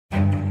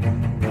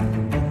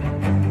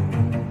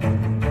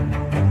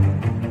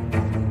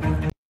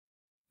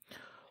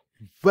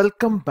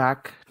Welcome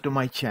back to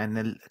my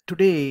channel.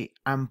 Today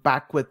I'm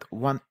back with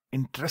one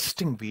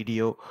interesting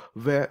video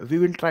where we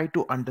will try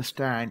to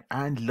understand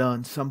and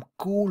learn some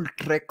cool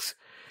tricks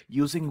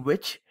using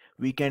which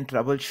we can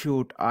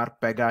troubleshoot our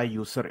Pega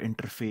user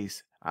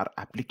interface. Our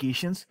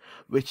applications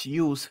which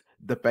use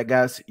the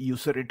Pega's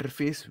user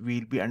interface,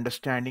 we'll be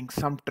understanding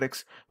some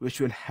tricks which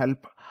will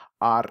help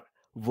our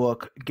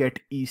work get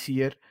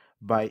easier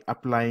by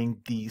applying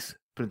these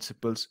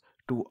principles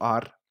to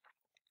our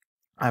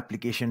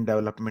application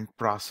development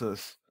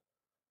process.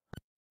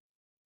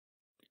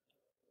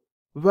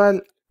 Well,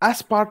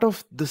 as part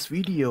of this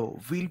video,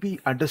 we'll be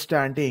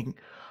understanding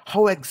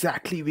how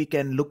exactly we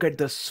can look at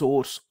the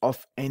source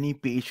of any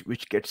page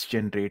which gets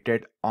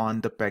generated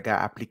on the Pega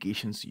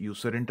application's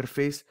user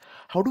interface.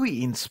 How do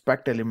we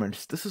inspect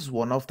elements? This is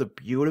one of the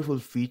beautiful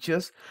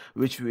features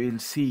which we'll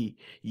see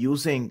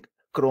using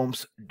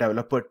Chrome's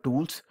developer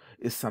tools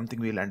is something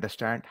we'll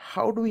understand.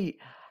 How do we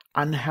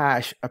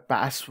unhash a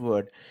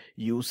password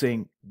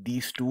using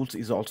these tools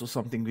is also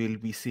something we'll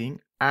be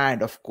seeing.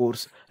 And of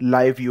course,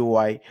 live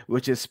UI,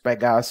 which is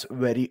Pega's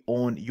very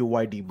own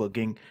UI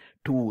debugging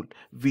tool.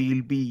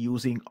 We'll be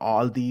using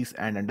all these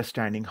and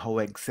understanding how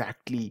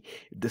exactly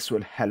this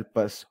will help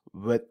us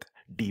with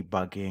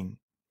debugging.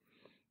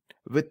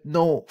 With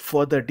no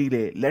further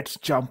delay, let's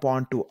jump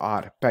on to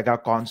our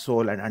Pega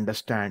console and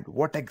understand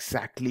what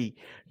exactly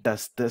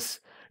does this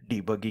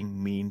debugging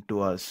mean to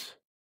us.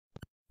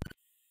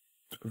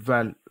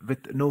 Well,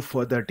 with no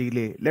further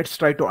delay, let's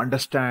try to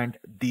understand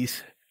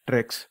these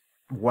tricks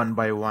one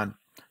by one.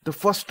 The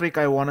first trick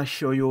I want to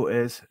show you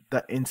is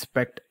the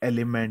inspect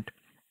element.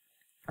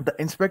 The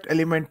inspect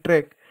element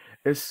trick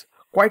is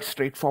quite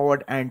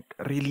straightforward and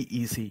really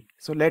easy.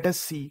 So let us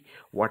see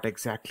what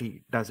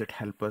exactly does it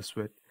help us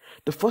with.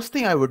 The first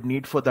thing I would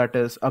need for that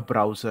is a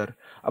browser.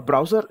 A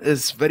browser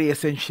is very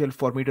essential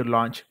for me to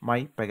launch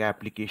my Pega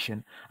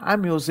application.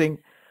 I'm using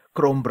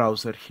Chrome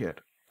browser here.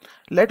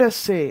 Let us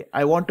say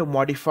I want to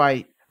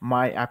modify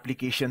my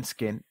application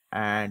skin,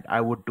 and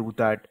I would do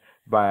that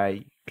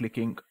by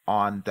clicking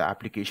on the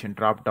application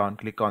drop down,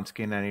 click on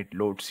skin, and it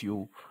loads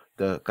you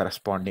the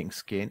corresponding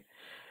skin.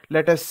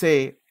 Let us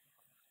say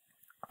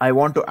I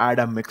want to add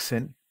a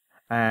mix-in,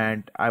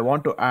 and I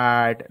want to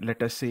add,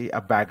 let us say,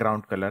 a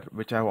background color,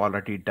 which I've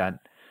already done.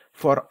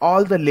 For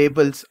all the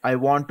labels, I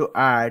want to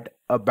add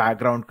a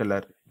background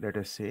color. Let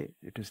us say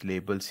it is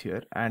labels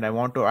here, and I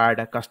want to add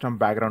a custom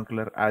background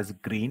color as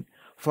green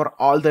for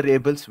all the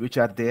labels which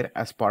are there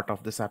as part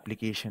of this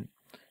application.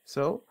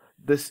 So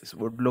this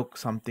would look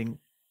something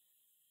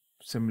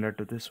similar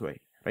to this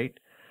way, right?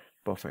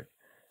 Perfect.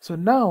 So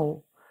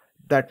now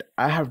that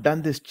I have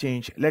done this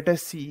change,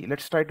 let's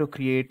try to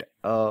create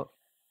a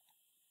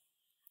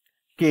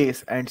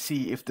case and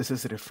see if this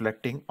is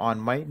reflecting on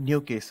my new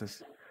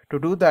cases. To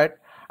do that,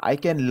 I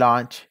can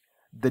launch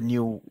the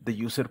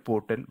user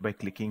portal by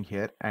clicking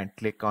here and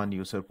click on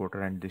user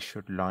portal, and this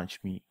should launch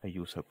me a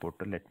user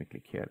portal. Let me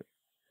click here.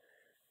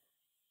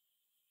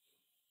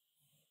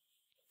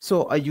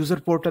 So a user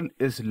portal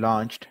is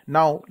launched.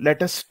 Now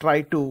let us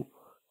try to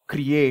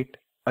create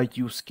a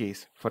use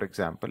case. For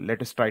example,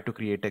 let us try to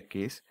create a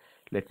case.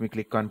 Let me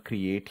click on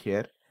create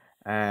here,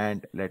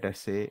 and let us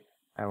say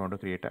I want to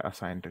create an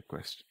assign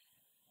request.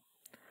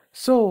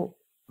 So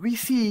we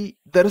see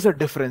there is a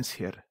difference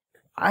here.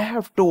 I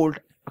have told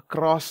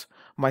across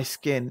my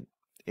skin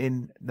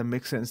in the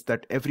mix-ins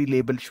that every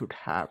label should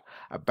have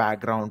a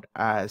background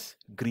as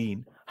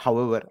green.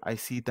 However, I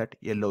see that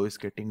yellow is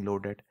getting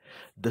loaded.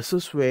 This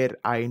is where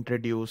I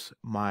introduce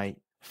my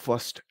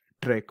first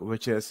trick,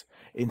 which is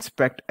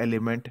inspect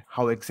element,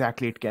 how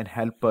exactly it can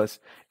help us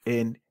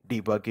in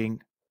debugging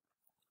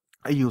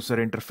a user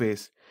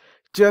interface.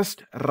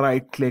 Just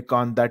right click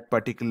on that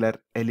particular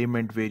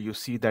element where you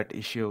see that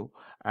issue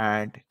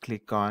and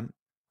click on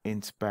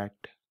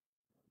inspect.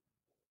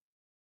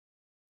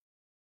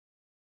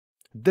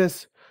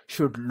 This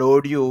should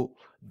load you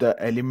the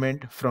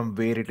element from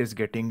where it is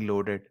getting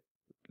loaded.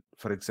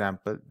 For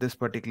example, this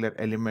particular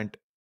element,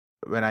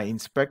 when I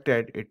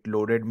inspected, it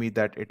loaded me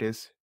that it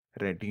is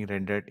getting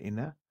rendered in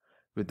a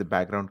with the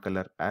background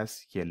color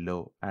as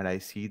yellow, and I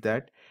see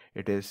that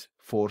it is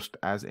forced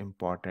as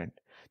important.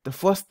 The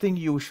first thing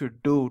you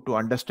should do to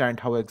understand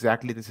how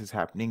exactly this is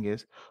happening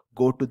is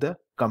go to the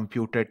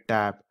computer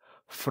tab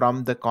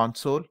from the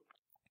console.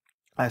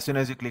 As soon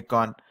as you click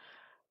on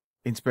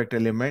inspect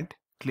element,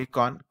 click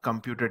on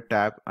computer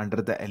tab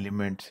under the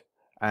elements,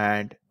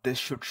 and this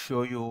should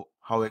show you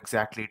how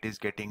exactly it is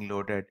getting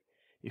loaded.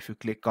 If you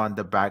click on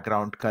the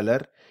background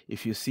color,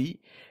 if you see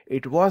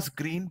it was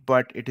green,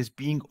 but it is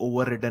being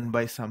overridden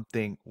by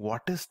something.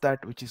 What is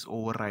that which is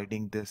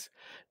overriding this?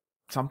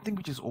 Something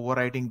which is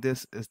overriding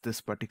this is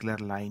this particular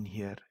line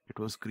here. It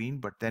was green,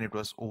 but then it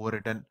was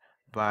overridden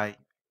by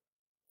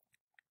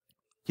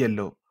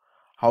yellow.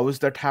 How is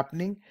that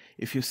happening?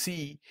 If you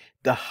see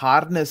the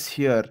harness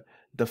here,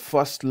 the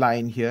first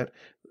line here,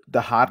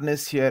 the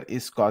harness here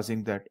is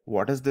causing that.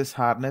 What is this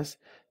harness?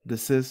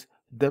 This is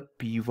the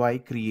py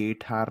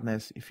create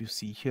harness. If you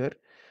see here,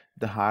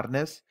 the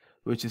harness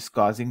which is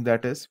causing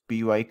that is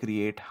py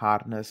create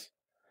harness.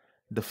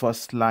 the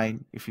first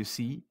line, if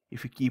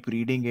you keep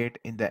reading it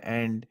in the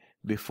end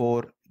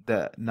before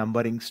the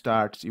numbering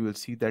starts, you will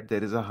see that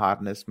there is a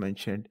harness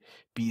mentioned,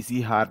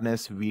 pz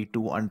harness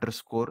v2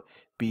 underscore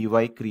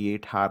py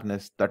create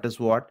harness. That is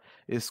what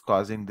is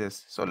causing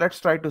this. So let's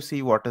try to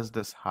see what is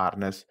this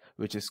harness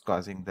which is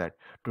causing that.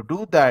 To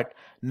do that,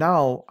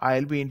 now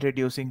I'll be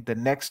introducing the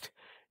next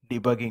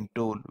debugging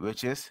tool,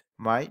 which is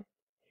my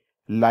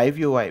live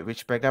UI,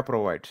 which Pega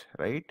provides,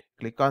 right?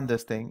 Click on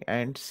this thing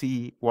and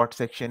see what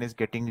section is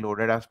getting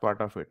loaded as part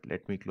of it.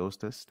 Let me close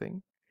this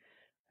thing.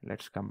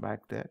 Let's come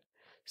back there.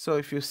 So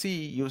if you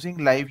see, using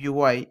live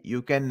UI,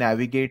 you can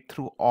navigate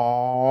through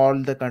all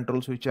the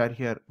controls which are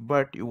here,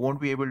 but you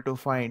won't be able to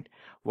find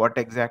what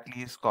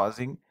exactly is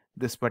causing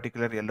this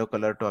particular yellow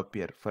color to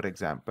appear. For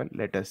example,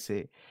 let us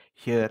say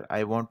here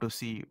I want to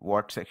see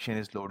what section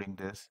is loading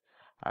this.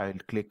 I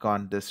will click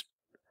on this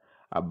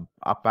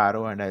up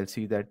arrow and I'll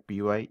see that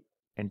py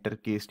enter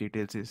case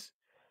details is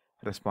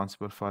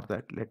responsible for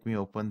that. Let me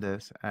open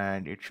this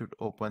and it should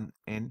open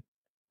in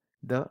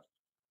the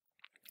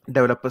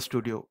developer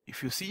studio.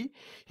 If you see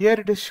here,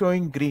 it is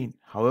showing green.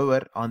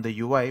 However, on the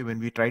UI, when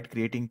we tried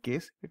creating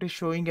case, it is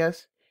showing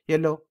as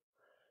yellow.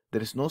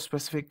 There is no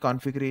specific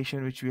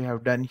configuration which we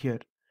have done here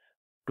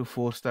to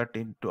force that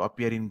in to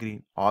appear in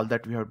green. All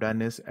that we have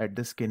done is at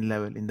the skin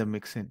level in the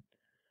mixin.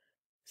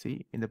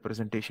 See, in the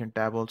presentation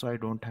tab also I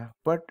don't have,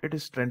 but it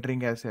is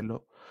rendering as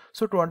yellow.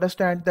 So to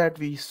understand that,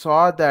 we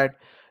saw that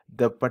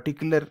the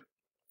particular,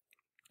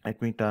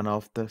 let me turn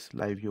off this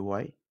live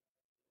UI.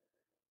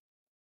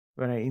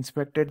 When I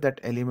inspected that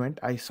element,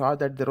 I saw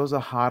that there was a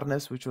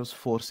harness which was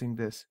forcing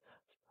this.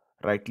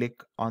 Right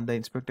click on the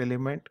inspect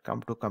element,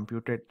 come to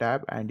computed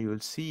tab, and you will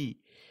see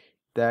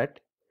that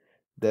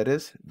there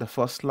is the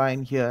first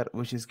line here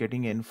which is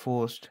getting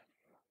enforced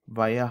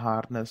by a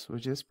harness,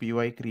 which is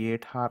py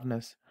create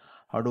harness.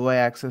 How do I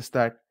access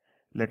that?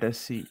 Let us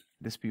see.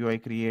 This py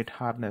create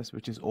harness,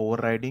 which is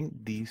overriding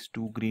these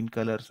two green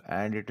colors,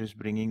 and it is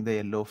bringing the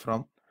yellow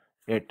from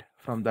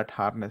that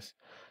harness.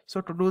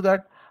 So to do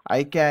that,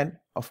 I can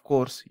of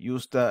course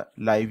use the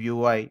live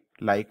UI.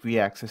 Like we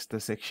access the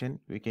section,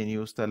 we can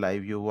use the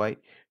live UI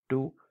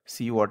to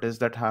see what is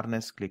that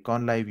harness. Click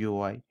on live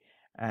UI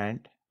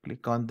and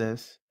click on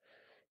this.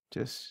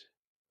 Just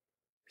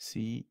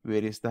see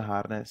where is the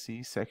harness.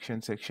 See,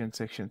 section.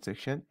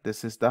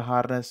 This is the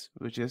harness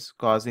which is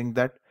causing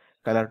that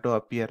color to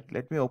appear.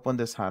 Let me open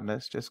this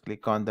harness. Just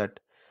click on that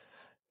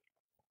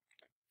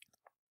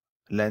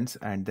lens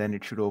and then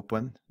it should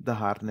open the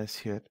harness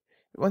here.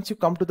 Once you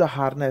come to the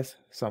harness,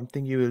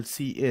 something you will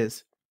see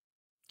is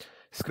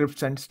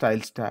scripts and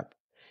styles tab.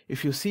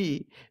 If you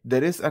see,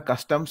 there is a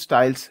custom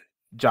styles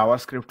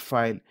JavaScript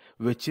file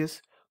which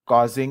is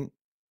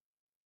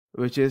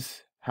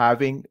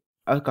having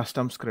a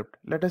custom script.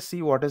 Let us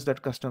see what is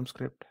that custom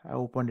script. I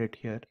opened it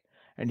here,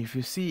 and if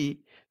you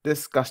see,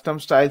 this custom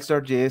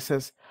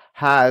styles.js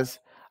has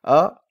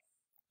a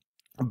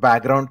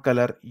background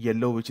color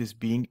yellow which is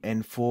being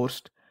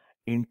enforced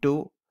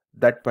into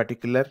that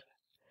particular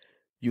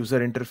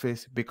user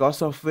interface,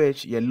 because of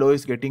which yellow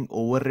is getting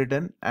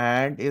overridden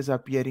and is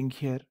appearing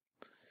here.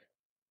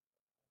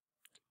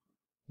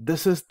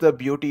 This is the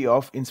beauty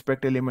of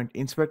inspect element.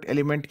 Inspect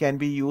element can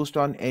be used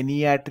on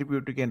any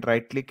attribute. You can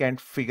right click and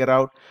figure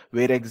out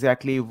where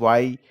exactly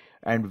why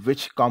and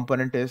which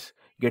component is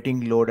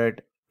getting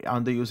loaded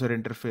on the user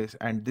interface,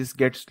 and this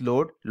gets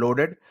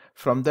loaded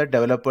from the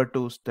developer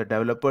tools. The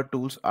developer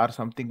tools are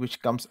something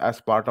which comes as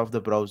part of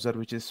the browser,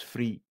 which is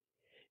free.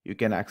 You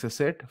can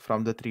access it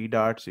from the three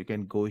dots. You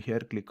can go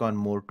here, click on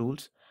more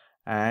tools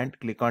and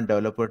click on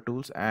developer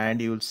tools, and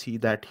you will see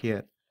that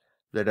here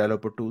the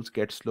developer tools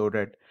gets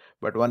loaded.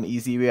 But one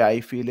easy way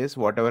I feel is,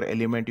 whatever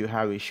element you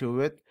have issue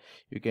with,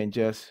 you can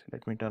just,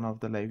 let me turn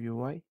off the live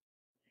UI,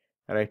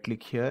 right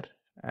click here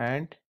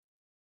and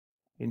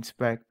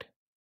inspect,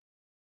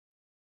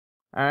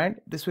 and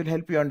this will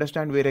help you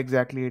understand where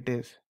exactly it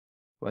is.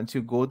 Once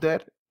you go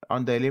there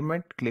on the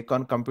element, click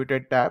on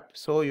computed tab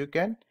so you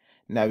can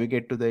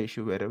navigate to the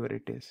issue wherever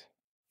it is.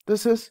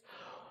 This is,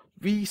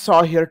 we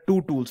saw here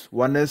two tools.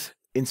 One is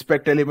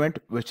inspect element,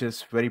 which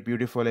is very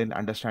beautiful in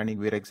understanding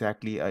where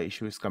exactly a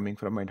issue is coming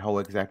from and how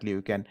exactly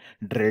you can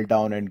drill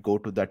down and go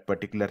to that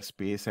particular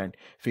space and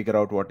figure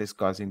out what is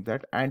causing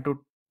that. And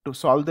to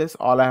solve this,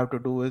 all I have to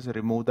do is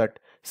remove that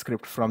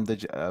script from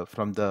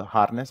the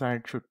harness, and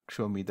it should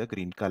show me the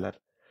green color.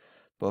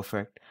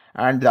 Perfect.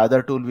 And the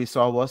other tool we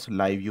saw was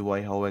live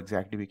UI, how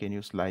exactly we can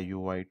use live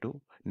UI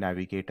to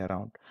navigate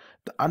around.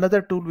 The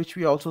another tool which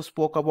we also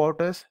spoke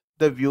about is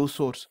the view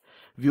source.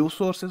 View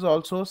source is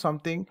also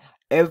something,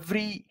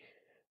 every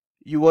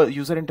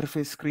user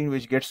interface screen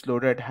which gets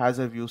loaded has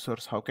a view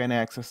source. How can I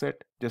access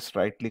it? Just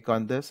right click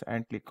on this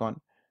and click on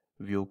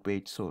view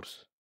page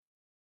source.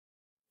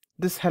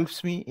 This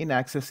helps me in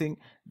accessing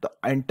the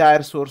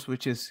entire source,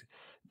 which is,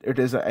 it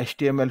is a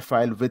HTML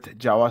file with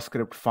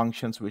JavaScript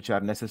functions which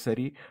are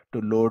necessary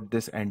to load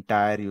this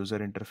entire user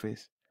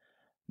interface.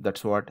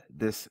 That's what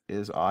this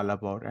is all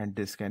about, and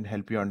this can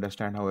help you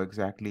understand how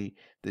exactly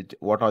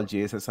what all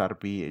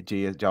JSSRP,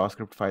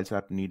 JavaScript files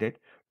are needed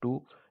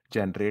to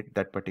generate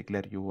that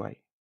particular UI.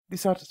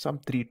 These are some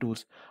 3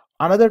 tools.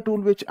 Another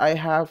tool which I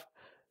have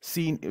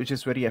seen which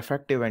is very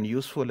effective and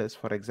useful is,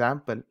 for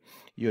example,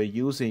 we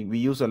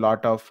use a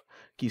lot of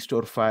key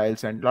store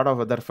files and a lot of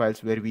other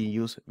files where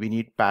we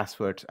need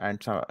passwords,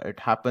 and so it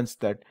happens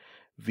that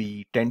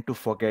we tend to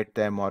forget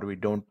them, or we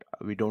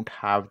don't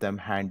have them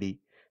handy.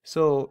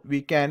 So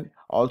we can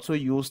also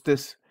use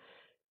this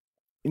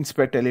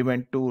inspect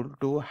element tool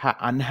to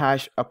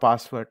unhash a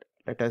password.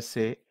 Let us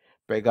say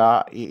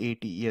PEGA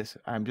AATES.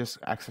 I'm just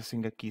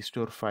accessing a key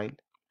store file.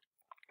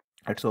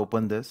 Let's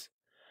open this,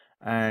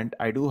 and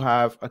I do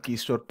have a key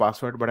store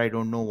password, but I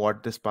don't know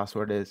what this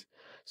password is.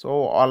 So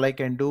all I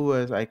can do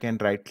is I can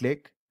right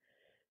click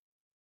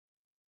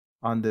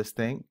on this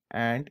thing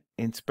and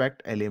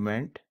inspect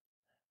element,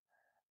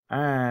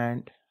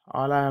 and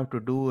all I have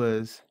to do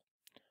is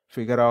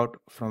figure out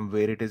from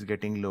where it is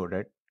getting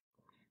loaded.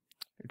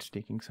 It's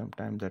taking some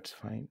time, that's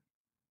fine.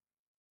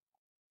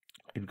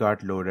 It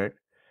got loaded,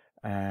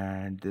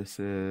 and this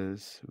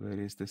is, where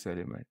is this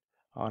element?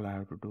 All I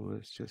have to do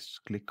is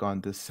just click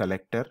on this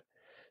selector,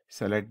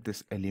 select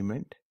this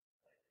element.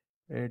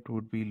 It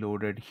would be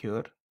loaded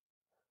here,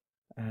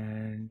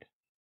 and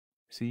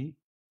see,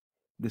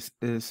 this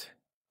is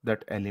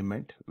that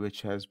element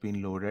which has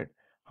been loaded.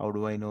 How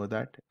do I know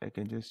that? I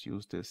can just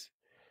use this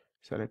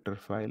selector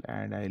file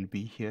and I'll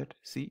be here.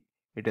 See,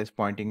 it is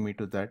pointing me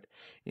to that.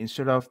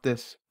 Instead of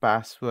this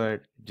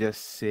password,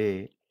 just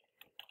say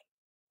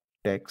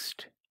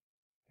text,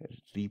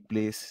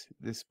 replace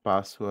this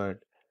password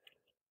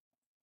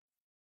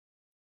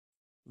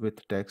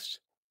with text,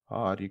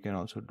 or you can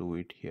also do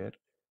it here.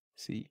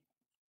 See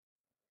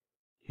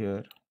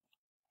here,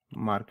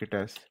 mark it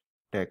as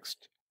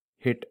text,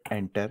 hit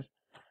enter,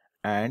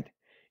 and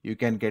you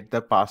can get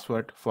the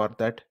password for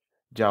that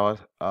Java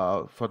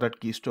for that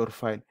key store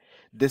file.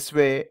 This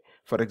way,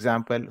 for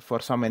example, for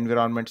some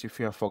environments, if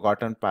you have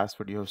forgotten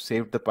password, you have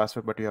saved the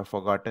password but you have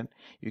forgotten,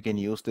 you can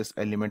use this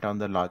element on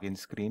the login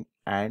screen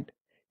and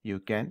you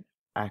can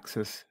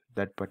access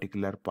that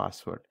particular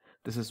password.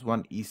 This is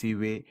one easy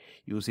way.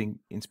 Using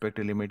inspect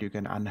element, you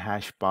can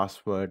unhash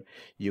password.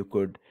 You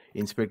could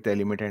inspect the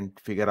element and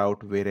figure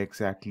out where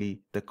exactly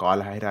the call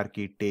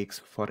hierarchy takes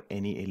for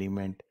any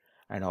element.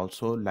 And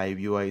also live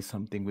UI is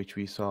something which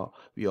we saw.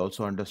 We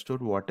also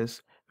understood what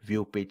is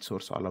view page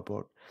source all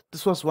about.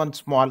 This was one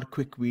small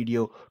quick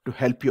video to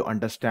help you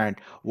understand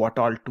what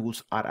all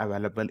tools are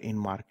available in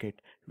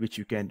market which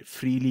you can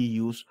freely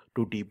use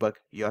to debug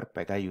your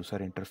Pega user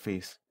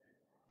interface.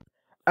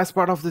 As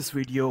part of this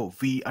video,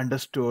 we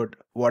understood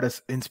what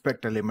is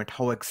inspect element,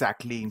 how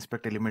exactly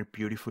inspect element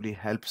beautifully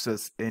helps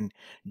us in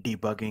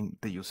debugging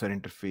the user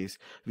interface.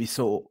 We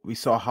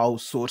saw how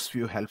source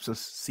view helps us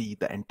see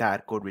the entire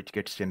code which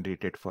gets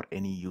generated for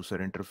any user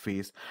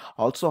interface.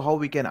 Also how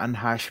we can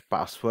unhash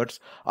passwords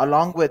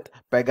along with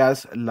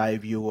Pega's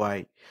live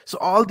UI. So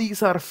all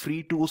these are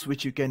free tools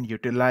which you can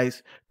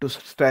utilize to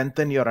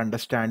strengthen your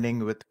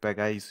understanding with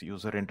Pega's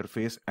user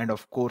interface, and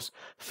of course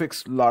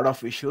fix a lot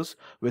of issues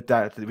with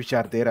that which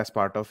are there as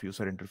part of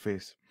user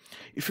interface.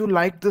 If you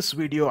like this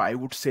video, I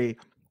would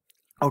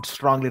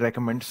strongly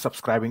recommend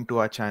subscribing to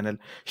our channel,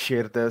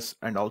 share this,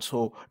 and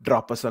also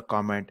drop us a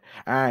comment.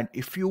 And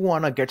if you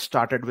want to get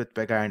started with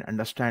Pega and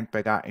understand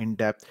Pega in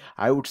depth,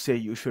 I would say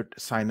you should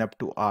sign up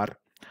to our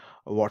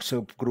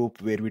WhatsApp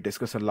group where we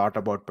discuss a lot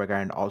about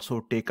Pega, and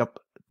also take up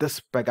this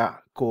Pega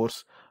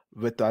course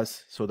with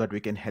us so that we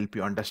can help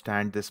you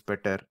understand this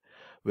better.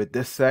 With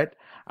this said,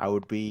 I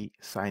would be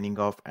signing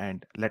off,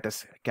 and let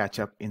us catch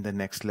up in the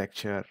next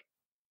lecture.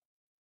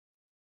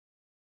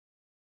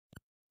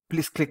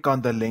 Please click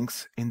on the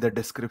links in the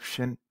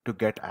description to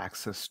get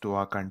access to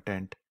our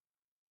content.